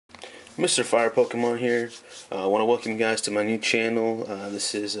Mr. Fire Pokemon here. I want to welcome you guys to my new channel.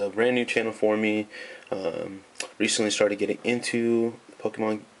 This is a brand new channel for me. Recently started getting into the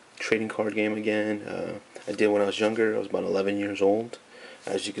Pokemon trading card game again. I did when I was younger. I was about 11 years old.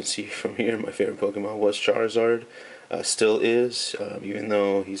 As you can see from here, my favorite Pokemon was Charizard. Still is, even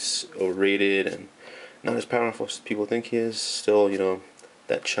though he's overrated and not as powerful as people think he is. Still,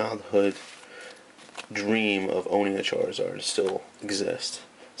 that childhood dream of owning a Charizard still exists.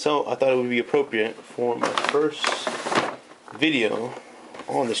 So I thought it would be appropriate for my first video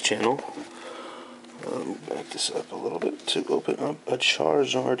on this channel. Back this up a little bit to open up a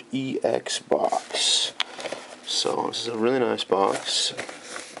Charizard EX box. So this is a really nice box.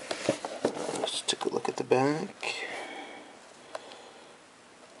 Let's take a look at the back.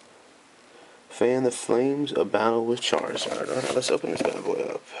 Fan the flames, a battle with Charizard. Alright, let's open this bad boy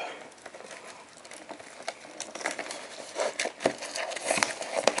up.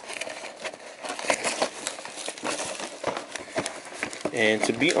 And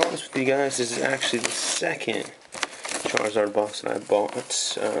to be honest with you guys, this is actually the second Charizard box that I bought.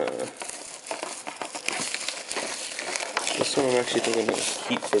 This one I'm actually going to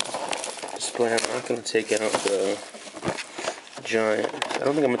keep for display. I'm not going to take out the giant. I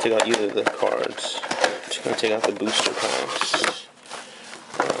don't think I'm going to take out either of the cards. I'm just going to take out the booster packs.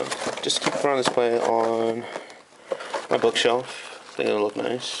 Just keep it on display on my bookshelf. I think it'll look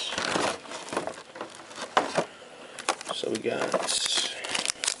nice. So we got.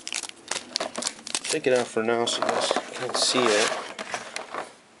 Take it out for now so you guys can see it.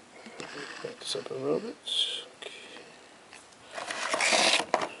 Back this up a little bit. Okay.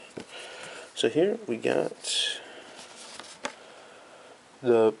 So here we got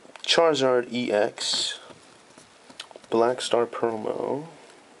the Charizard EX Black Star promo.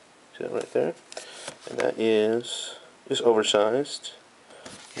 See that right there? And that is just oversized.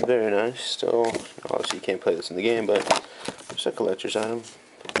 Very nice. Still, obviously you can't play this in the game, but it's a collector's item.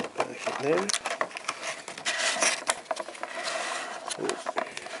 Put that back in there.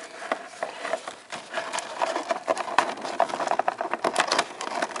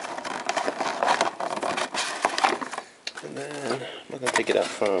 And then I'm going to take it out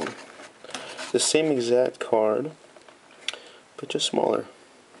from the same exact card, but just smaller.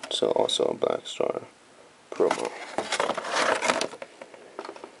 So also a Black Star promo.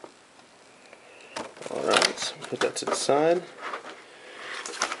 Alright, put that to the side.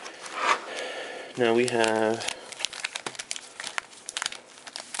 Now we have,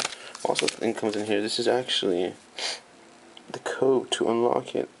 also the thing comes in here, this is actually the code to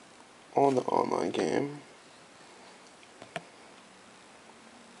unlock it on the online game.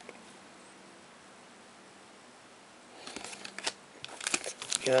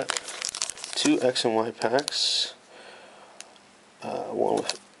 Got two X and Y packs, one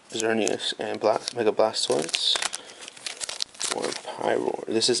with Xerneas and Mega Blastoise, one Pyroar.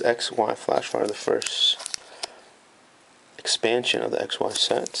 This is XY Flashfire, the first expansion of the XY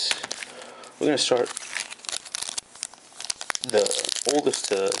set. We're going to start the oldest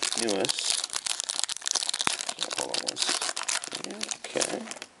to newest. Hold on one second. Okay.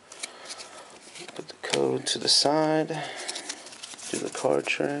 Put the code to the side. Do the card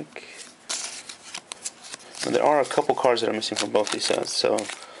trick. And there are a couple cards that are missing from both these sets, so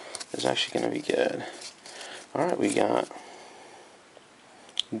it's actually going to be good. Alright, we got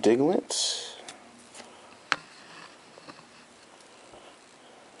Diglett.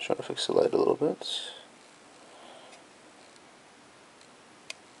 Try to fix the light a little bit.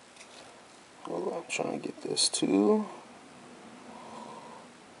 Hold on, I'm trying to get this too.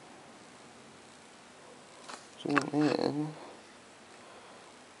 Zoom in.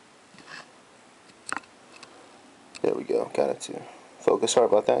 There we go, got it too. Focus, sorry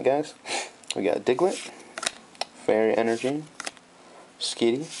about that, guys. We got Diglett, Fairy Energy,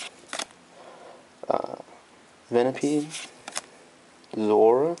 Skitty, Venipede,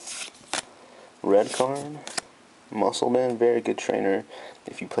 Zora, Red Card, Muscleman, very good trainer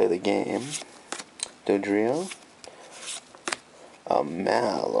if you play the game, Dodrio,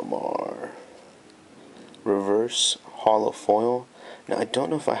 Malamar, Reverse Hollow Foil. Now I don't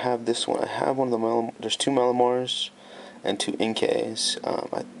know if I have this one. I have one of the there's two Malamars and two Inkays.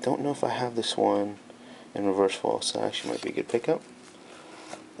 I don't know if I have this one in reverse foil, so that actually might be a good pickup.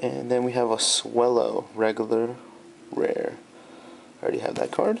 And then we have a Swellow, regular, rare. I already have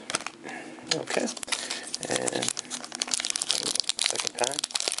that card. Okay. And second pack.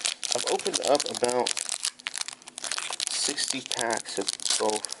 I've opened up about 60 packs of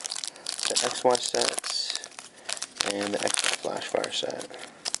both the XY sets and the X Flashfire set.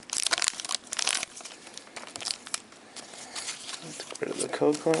 Rid of the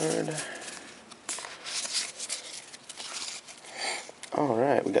code card.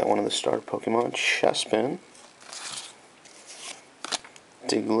 Alright, we got one of the starter Pokemon, Chespin.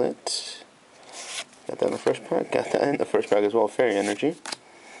 Diglett. Got that in the first pack. Got that in the first pack as well. Fairy Energy.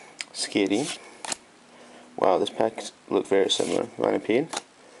 Skitty. Wow, this pack look very similar. Minipede.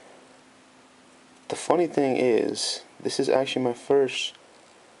 The funny thing is, this is actually my first.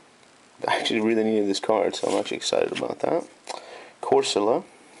 I actually really needed this card, so I'm actually excited about that. Corsola.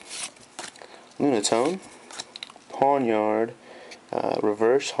 Lunatone. Pawniard.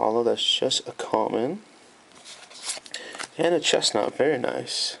 Reverse Hollow, that's just a common. And a Chestnut, very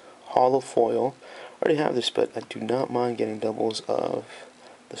nice. Hollow Foil. I already have this, but I do not mind getting doubles of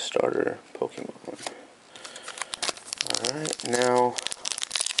the starter Pokemon. Alright, now,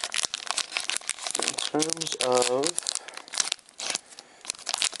 in terms of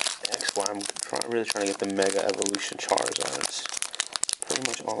XY, I'm really trying to get the Mega Evolution Charizards. Pretty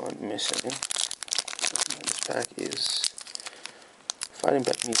much all I'm missing. This pack is fighting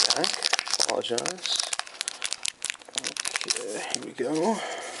me back. Apologize. Okay, here we go.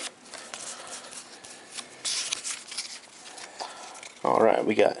 Alright,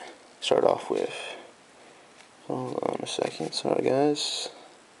 we got, start off with, hold on a second, sorry guys.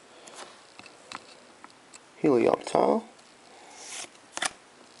 Helioptile.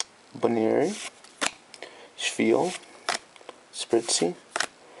 Baneri. Spiel. Spritzy.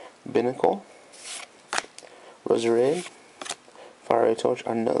 Binnacle. Roserade. Fiery Torch,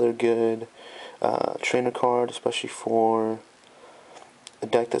 another good trainer card, especially for a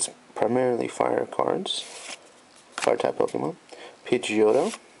deck that's primarily fire cards, fire type Pokemon.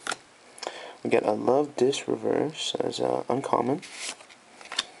 Pidgeotto. We got a Love Disc Reverse as uncommon,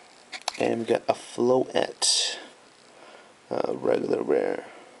 and we got a Floette, regular rare.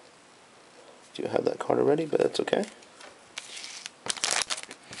 Do have that card already, but that's okay.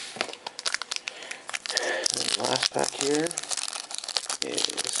 And the last pack here is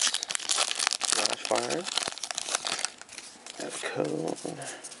Flash Fire. Have code.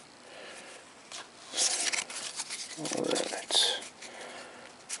 Alright.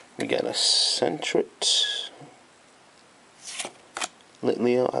 We got a Sentret.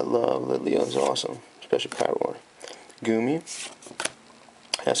 Litleo. I love Litleo. It's awesome. Especially Power. Gumi.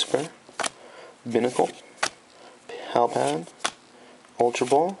 Esper. Binnacle. Halpad. Ultra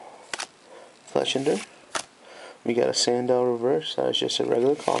Ball. Fletchinder. We got a Sandile Reverse. That was just a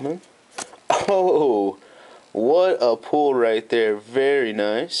regular common. Oh, what a pull right there. Very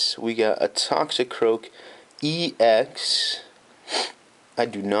nice. We got a Toxicroak EX. I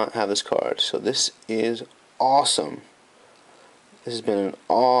do not have this card, so this is awesome. This has been an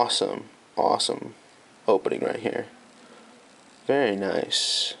awesome opening right here. Very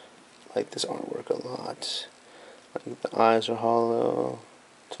nice. I like this artwork a lot. Like the eyes are hollow.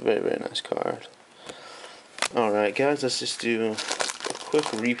 It's a very nice card. Alright guys, let's just do a quick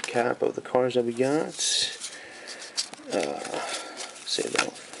recap of the cards that we got. Save that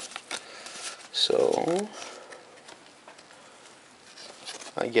one. So,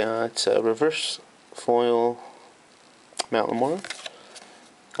 I got Reverse Foil Malamar,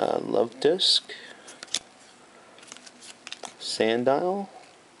 Love Disc, Sandile,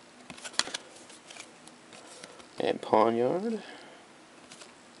 and Pawniard.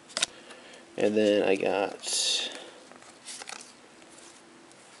 And then I got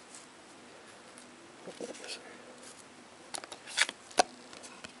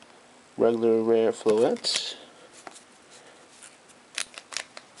regular rare Floettes.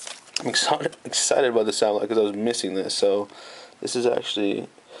 I'm excited about this outlet because I was missing this. So this is actually,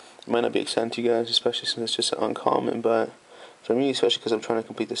 it might not be exciting to you guys, especially since it's just an uncommon, but for me, especially because I'm trying to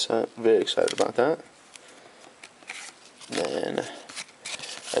complete the set, very excited about that. Then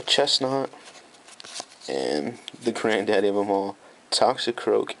a Chestnut, and the granddaddy of them all,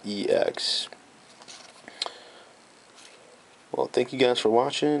 Toxicroak EX. Well, thank you guys for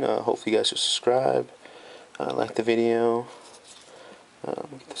watching. Hopefully you guys will subscribe, like the video.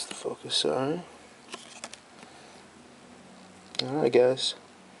 Let me get this to focus, sorry. Alright guys,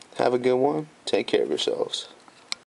 have a good one. Take care of yourselves.